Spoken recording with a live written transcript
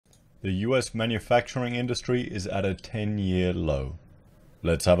The US manufacturing industry is at a 10-year low.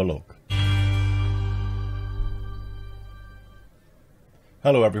 Let's have a look.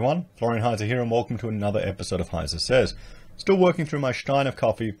 Hello everyone, Florian Heise here and welcome to another episode of Heise Says. Still working through my stein of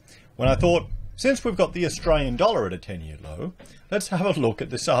coffee when I thought, since we've got the Australian dollar at a 10-year low, let's have a look at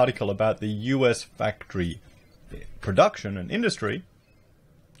this article about the US factory production and industry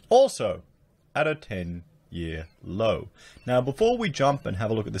also at a 10-year low. Now, before we jump and have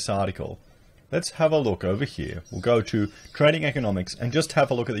a look at this article, let's have a look over here. We'll go to Trading Economics and just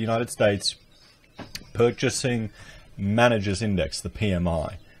have a look at the United States Purchasing Managers Index, the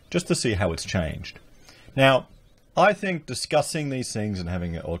PMI, just to see how it's changed. Now, I think discussing these things and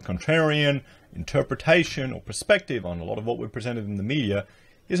having a contrarian interpretation or perspective on a lot of what we're presented in the media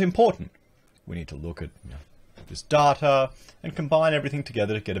is important. We need to look at this data and combine everything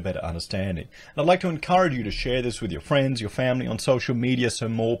together to get a better understanding. And I'd like to encourage you to share this with your friends, your family on social media so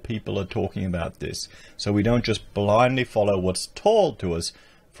more people are talking about this. So we don't just blindly follow what's told to us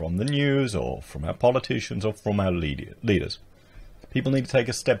from the news or from our politicians or from our leaders. People need to take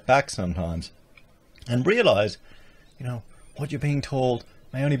a step back sometimes and realize, what you're being told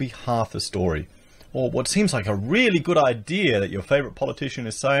may only be half the story. Or what seems like a really good idea that your favorite politician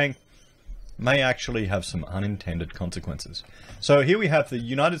is saying may actually have some unintended consequences. So here we have the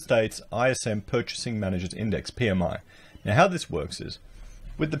United States ISM Purchasing Managers Index, PMI. Now how this works is,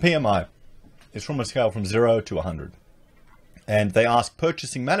 with the PMI, it's from a scale from 0 to 100. And they ask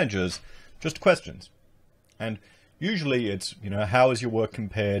purchasing managers just questions. And usually it's, how is your work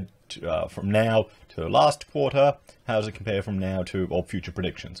compared to, from now to last quarter? How does it compare from now to all future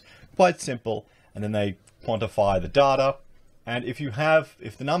predictions? Quite simple. And then they quantify the data. And if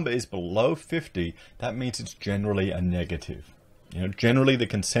the number is below 50, that means it's generally a negative. Generally the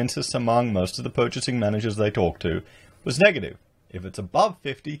consensus among most of the purchasing managers they talk to was negative. If it's above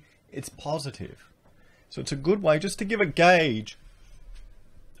 50, it's positive. So it's a good way just to give a gauge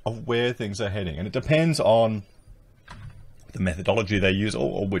of where things are heading. And it depends on the methodology they use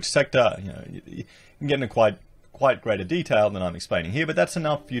or which sector. You can get into quite greater detail than I'm explaining here, but that's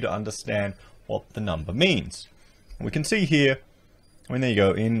enough for you to understand what the number means. We can see here, there you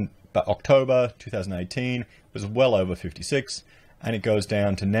go, in October 2018, it was well over 56, and it goes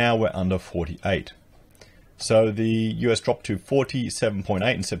down to now we're under 48. So the US dropped to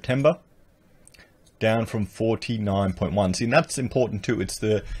 47.8 in September, down from 49.1. See, and that's important too. It's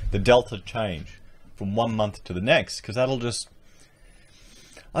the delta change from one month to the next, because that'll just,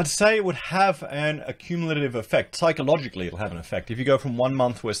 I'd say it would have an accumulative effect. Psychologically, it'll have an effect. If you go from one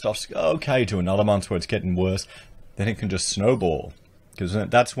month where stuff's okay to another month where it's getting worse, then it can just snowball, because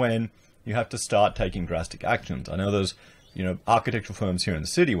that's when you have to start taking drastic actions. I know those, architectural firms here in the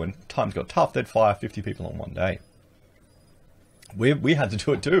city, when times got tough, they'd fire 50 people on one day. We had to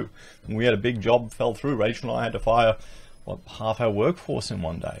do it too. When we had a big job fell through, Rachel and I had to fire, half our workforce in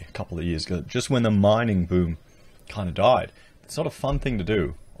one day a couple of years ago, just when the mining boom kind of died. It's not a fun thing to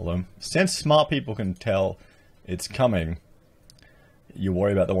do, although since smart people can tell it's coming, you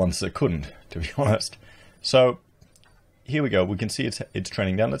worry about the ones that couldn't, to be honest. So here we go. We can see it's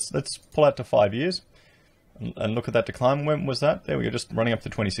trending down. Let's pull out to 5 years and look at that decline. When was that? There we go, just running up to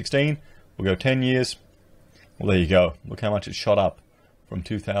 2016. We'll go 10 years. Well, there you go. Look how much it shot up from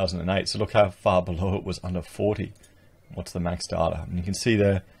 2008. So look how far below it was, under 40. What's the max data? And you can see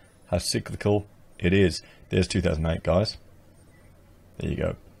there how cyclical it is. There's 2008, guys. There you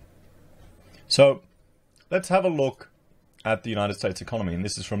go. So let's have a look at the United States economy. And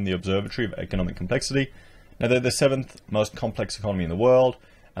this is from the Observatory of Economic Complexity. Now, they're the 7th most complex economy in the world.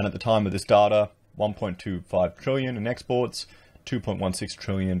 And at the time of this data, 1.25 trillion in exports, 2.16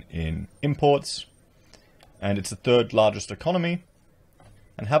 trillion in imports. And it's the 3rd largest economy.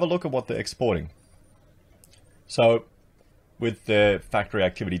 And have a look at what they're exporting. So with their factory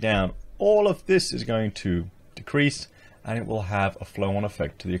activity down, all of this is going to decrease, and it will have a flow-on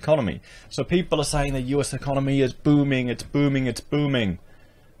effect to the economy. So people are saying the US economy is booming, it's booming, it's booming.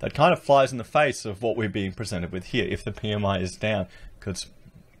 That kind of flies in the face of what we're being presented with here. If the PMI is down, because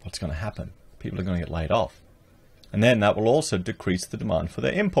what's going to happen? People are going to get laid off. And then that will also decrease the demand for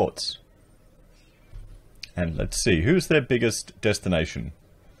their imports. And let's see, who's their biggest destination?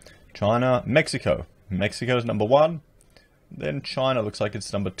 China, Mexico. Mexico's number 1. Then China looks like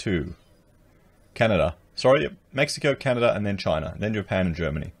it's number 2. Canada. Sorry, Mexico, Canada, and then China. Then Japan and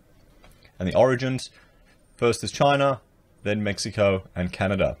Germany. And the origins, first is China, then Mexico and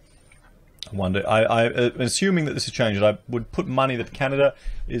Canada. I wonder, assuming that this has changed, I would put money that Canada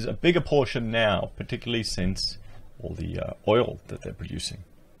is a bigger portion now, particularly since all the oil that they're producing.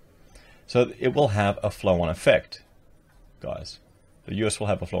 So it will have a flow-on effect, guys. the US will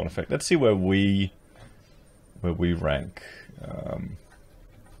have a flow-on effect. Let's see where we rank.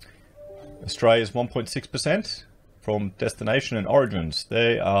 Australia's 1.6% from destination and origins.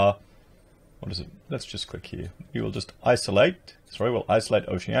 They are, what is it? Let's just click here. We will just isolate. Sorry, we'll isolate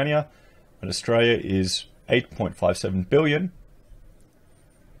Oceania. And Australia is 8.57 billion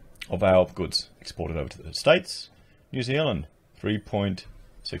of our goods exported over to the States. New Zealand,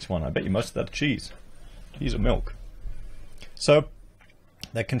 3.61. I bet you most of that's cheese. Cheese or milk. So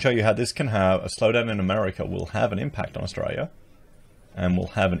that can show you how this can have a slowdown in America will have an impact on Australia and will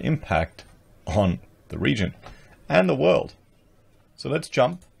have an impact on the region and the world. So let's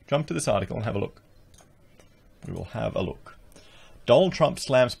jump to this article and have a look. We will have a look. Donald Trump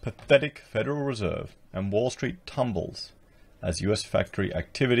slams pathetic Federal Reserve and Wall Street tumbles as US factory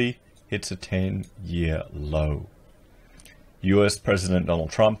activity hits a 10-year low. US President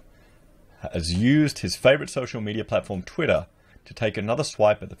Donald Trump has used his favorite social media platform, Twitter, to take another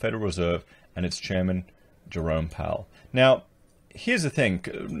swipe at the Federal Reserve and its chairman, Jerome Powell. Now, here's the thing.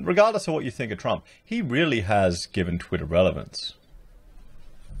 Regardless of what you think of Trump, he really has given Twitter relevance.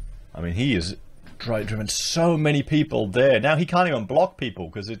 I mean, he has driven so many people there. Now he can't even block people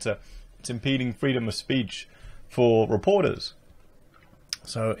because it's impeding freedom of speech for reporters.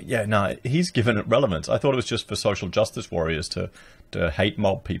 So, yeah, no, he's given it relevance. I thought it was just for social justice warriors to hate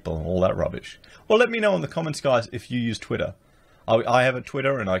mob people and all that rubbish. Well, let me know in the comments, guys, if you use Twitter. I have a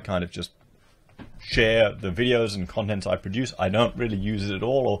Twitter and I kind of just share the videos and contents I produce. I don't really use it at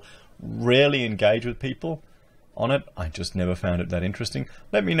all or rarely engage with people on it. I just never found it that interesting.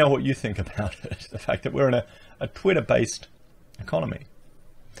 Let me know what you think about it. The fact that we're in a Twitter-based economy.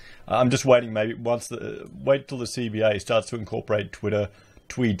 I'm just waiting, maybe wait till the CBA starts to incorporate Twitter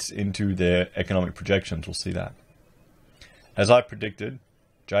tweets into their economic projections. We'll see that. As I predicted,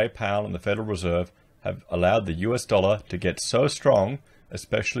 Jay Powell and the Federal Reserve have allowed the US dollar to get so strong,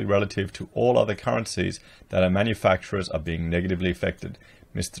 especially relative to all other currencies, that our manufacturers are being negatively affected,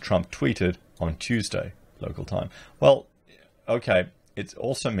 Mr. Trump tweeted on Tuesday, local time. Well, okay, it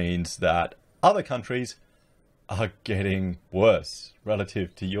also means that other countries are getting worse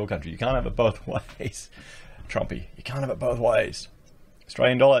relative to your country. You can't have it both ways, Trumpy. You can't have it both ways.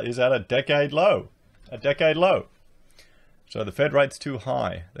 Australian dollar is at a decade low. A decade low. So the Fed rate's too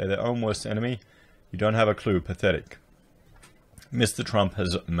high. They're their own worst enemy. You don't have a clue. Pathetic. Mr. Trump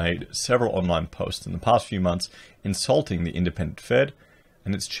has made several online posts in the past few months insulting the independent Fed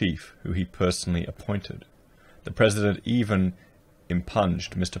and its chief, who he personally appointed. The president even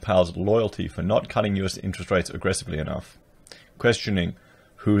impunged Mr. Powell's loyalty for not cutting US interest rates aggressively enough, questioning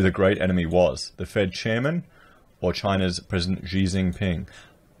who the great enemy was, the Fed chairman or China's President Xi Jinping.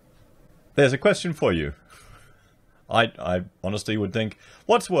 There's a question for you. I honestly would think,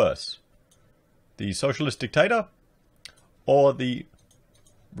 what's worse? The socialist dictator or the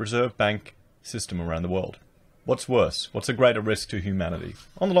Reserve Bank system around the world? What's worse? What's a greater risk to humanity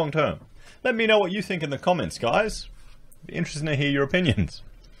on the long term? Let me know what you think in the comments, guys. Be interested to hear your opinions.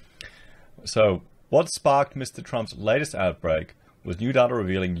 So, what sparked Mr. Trump's latest outbreak was new data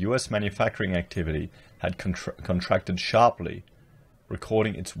revealing US manufacturing activity had contracted sharply,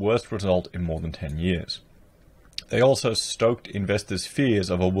 recording its worst result in more than 10 years. They also stoked investors' fears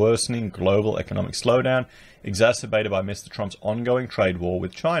of a worsening global economic slowdown exacerbated by Mr. Trump's ongoing trade war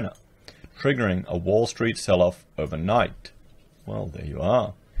with China, triggering a Wall Street sell-off overnight. Well, there you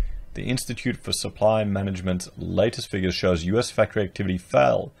are. The Institute for Supply Management's latest figures shows US factory activity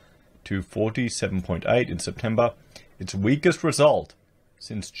fell to 47.8 in September, its weakest result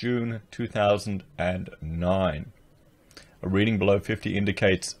since June 2009. A reading below 50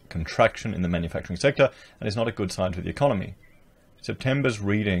 indicates contraction in the manufacturing sector and is not a good sign for the economy. September's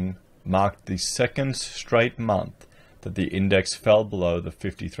reading marked the second straight month that the index fell below the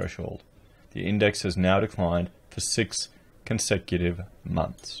 50 threshold. The index has now declined for 6 consecutive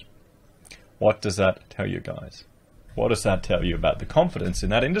months. What does that tell you, guys? What does that tell you about the confidence in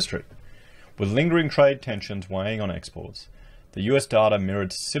that industry? With lingering trade tensions weighing on exports, the US data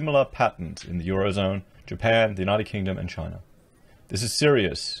mirrored similar patterns in the Eurozone, Japan, the United Kingdom, and China. This is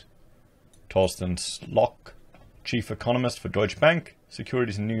serious. Torsten Slock, chief economist for Deutsche Bank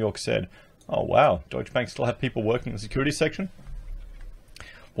Securities in New York, said, "Oh wow, Deutsche Bank still have people working in the securities section?"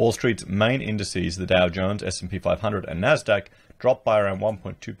 Wall Street's main indices, the Dow Jones, S&P 500, and Nasdaq, dropped by around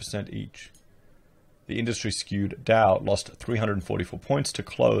 1.2% each. The industry-skewed Dow lost 344 points to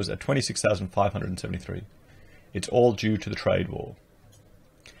close at 26,573. It's all due to the trade war.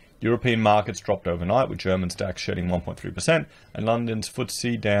 European markets dropped overnight, with German's DAX shedding 1.3% and London's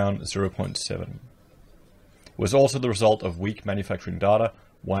FTSE down 0.7%. It was also the result of weak manufacturing data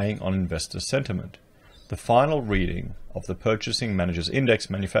weighing on investor sentiment. The final reading of the Purchasing Managers Index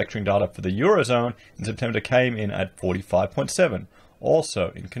manufacturing data for the Eurozone in September came in at 45.7,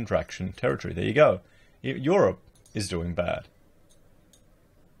 also in contraction territory. There you go. Europe is doing bad.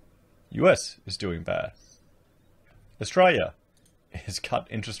 US is doing bad. Australia has cut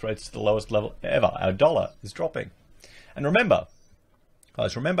interest rates to the lowest level ever. Our dollar is dropping. And remember,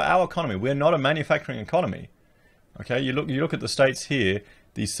 guys, remember our economy. We're not a manufacturing economy. Okay, you look at the states here,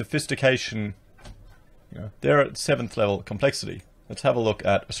 the sophistication, they're at 7th level complexity. Let's have a look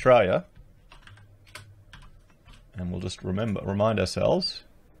at Australia. And we'll just remind ourselves.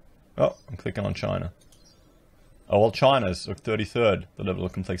 Oh, I'm clicking on China. Oh, well, China's 33rd, the level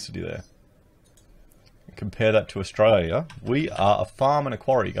of complexity there. Compare that to Australia. We are a farm and a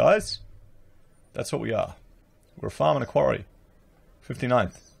quarry, guys. That's what we are. We're a farm and a quarry.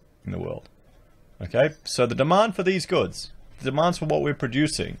 59th in the world. Okay, so the demand for these goods, the demands for what we're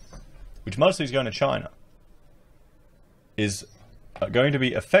producing, which mostly is going to China, is going to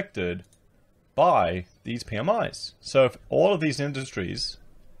be affected by these PMIs. So if all of these industries,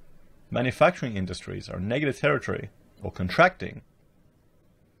 manufacturing industries, are in negative territory or contracting,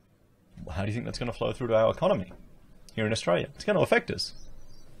 how do you think that's going to flow through to our economy here in Australia? It's going to affect us.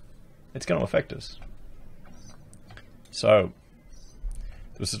 It's going to affect us. So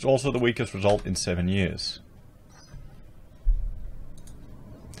this is also the weakest result in 7 years.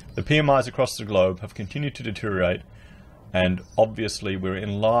 The PMIs across the globe have continued to deteriorate, and obviously we're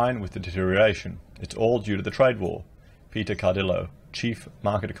in line with the deterioration. It's all due to the trade war. Peter Cardillo, chief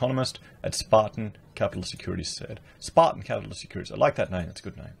market economist at Spartan Capital Securities, said. Spartan Capital Securities, I like that name, it's a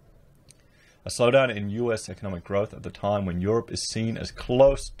good name. A slowdown in US economic growth at the time when Europe is seen as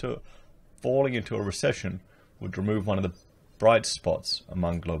close to falling into a recession would remove one of the bright spots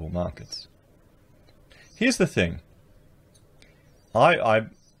among global markets. Here's the thing. I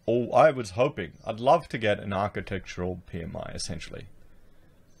was hoping, I'd love to get an architectural PMI, essentially,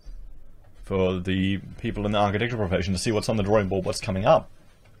 for the people in the architectural profession to see what's on the drawing board, what's coming up.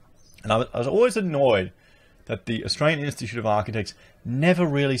 And I was always annoyed that the Australian Institute of Architects never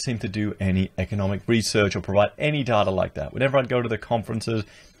really seemed to do any economic research or provide any data like that. Whenever I'd go to the conferences,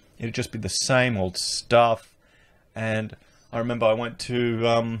 it'd just be the same old stuff. And I remember I went to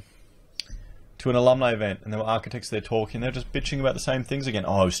an alumni event, and there were architects there talking. They're just bitching about the same things again.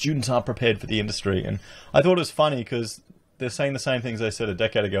 Oh, students aren't prepared for the industry. And I thought it was funny because they're saying the same things they said a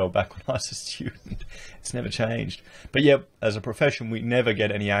decade ago back when I was a student. It's never changed. But yeah, as a profession, we never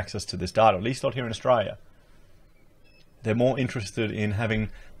get any access to this data, at least not here in Australia. They're more interested in having,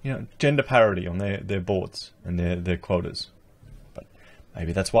 gender parity on their boards and their quotas. But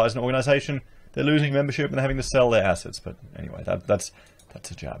maybe that's why as an organization, they're losing membership and they're having to sell their assets. But anyway, that's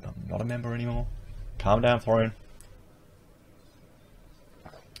a jab. I'm not a member anymore. Calm down, Florian.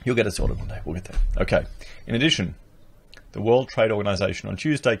 You'll get it sorted one day. We'll get there. Okay. In addition, the World Trade Organization on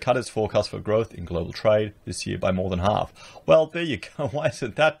Tuesday cut its forecast for growth in global trade this year by more than half. Well, there you go. Why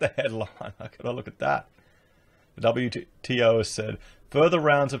isn't that the headline? I gotta look at that. The WTO has said further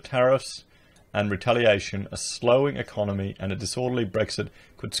rounds of tariffs and retaliation, a slowing economy, and a disorderly Brexit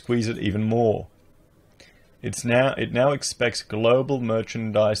could squeeze it even more. It now expects global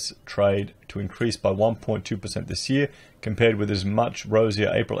merchandise trade to increase by 1.2% this year, compared with its much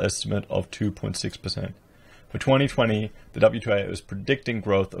rosier April estimate of 2.6%. For 2020, the WTO is predicting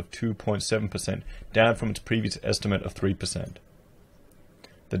growth of 2.7%, down from its previous estimate of 3%.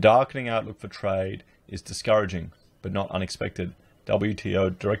 The darkening outlook for trade is discouraging, but not unexpected.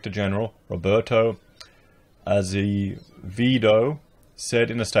 WTO Director General Roberto Azevedo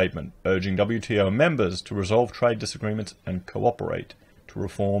said in a statement, urging WTO members to resolve trade disagreements and cooperate to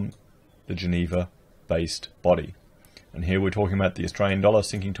reform the Geneva-based body. And here we're talking about the Australian dollar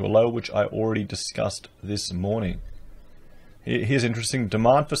sinking to a low, which I already discussed this morning. Here's interesting.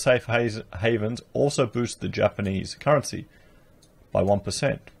 Demand for safe havens also boosts the Japanese currency by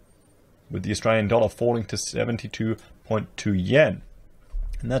 1%, with the Australian dollar falling to 72.2 yen.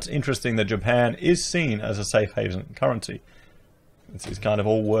 And that's interesting that Japan is seen as a safe haven currency. It kind of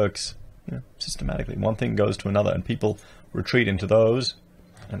all works systematically. One thing goes to another, and people retreat into those.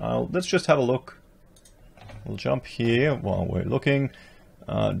 And let's just have a look. We'll jump here while we're looking.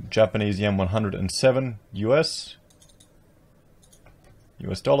 Japanese yen 107 US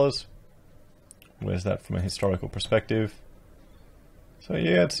dollars. Where's that from a historical perspective? So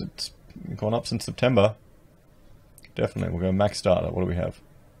yeah, it's gone up since September. Definitely, we'll go max data. What do we have?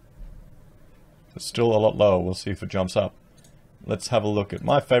 It's still a lot lower. We'll see if it jumps up. Let's have a look at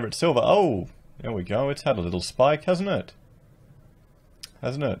my favorite silver. Oh, there we go. It's had a little spike, hasn't it?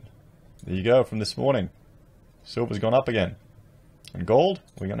 Hasn't it? There you go, from this morning. Silver's gone up again. And gold,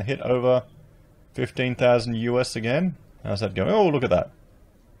 we're going to hit over 15,000 US again. How's that going? Oh, look at that.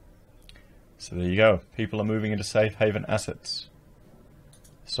 So there you go. People are moving into safe haven assets.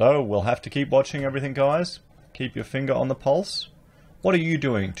 So we'll have to keep watching everything, guys. Keep your finger on the pulse. What are you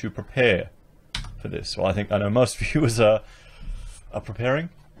doing to prepare for this? Well, I know most viewers are preparing.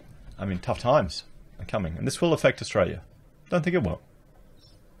 I mean, tough times are coming, and this will affect Australia. Don't think it won't.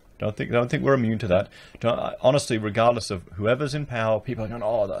 Don't think we're immune to that. Honestly, regardless of whoever's in power, people are going,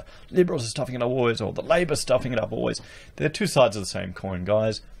 oh, the Liberals are stuffing it up always, or the Labour's stuffing it up always. They're two sides of the same coin,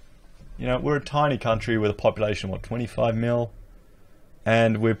 guys. You know, we're a tiny country with a population, what, 25 mil?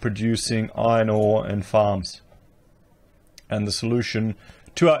 And we're producing iron ore and farms. And the solution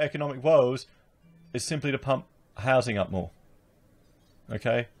to our economic woes is simply to pump housing up more.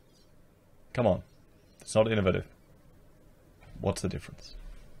 Okay? Come on. It's not innovative. What's the difference?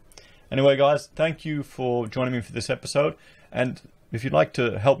 Anyway, guys, thank you for joining me for this episode. And if you'd like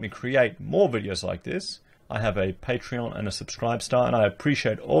to help me create more videos like this, I have a Patreon and a Subscribe Star, and I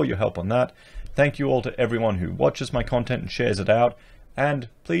appreciate all your help on that. Thank you all to everyone who watches my content and shares it out. And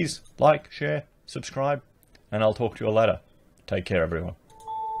please like, share, subscribe, and I'll talk to you all later. Take care, everyone.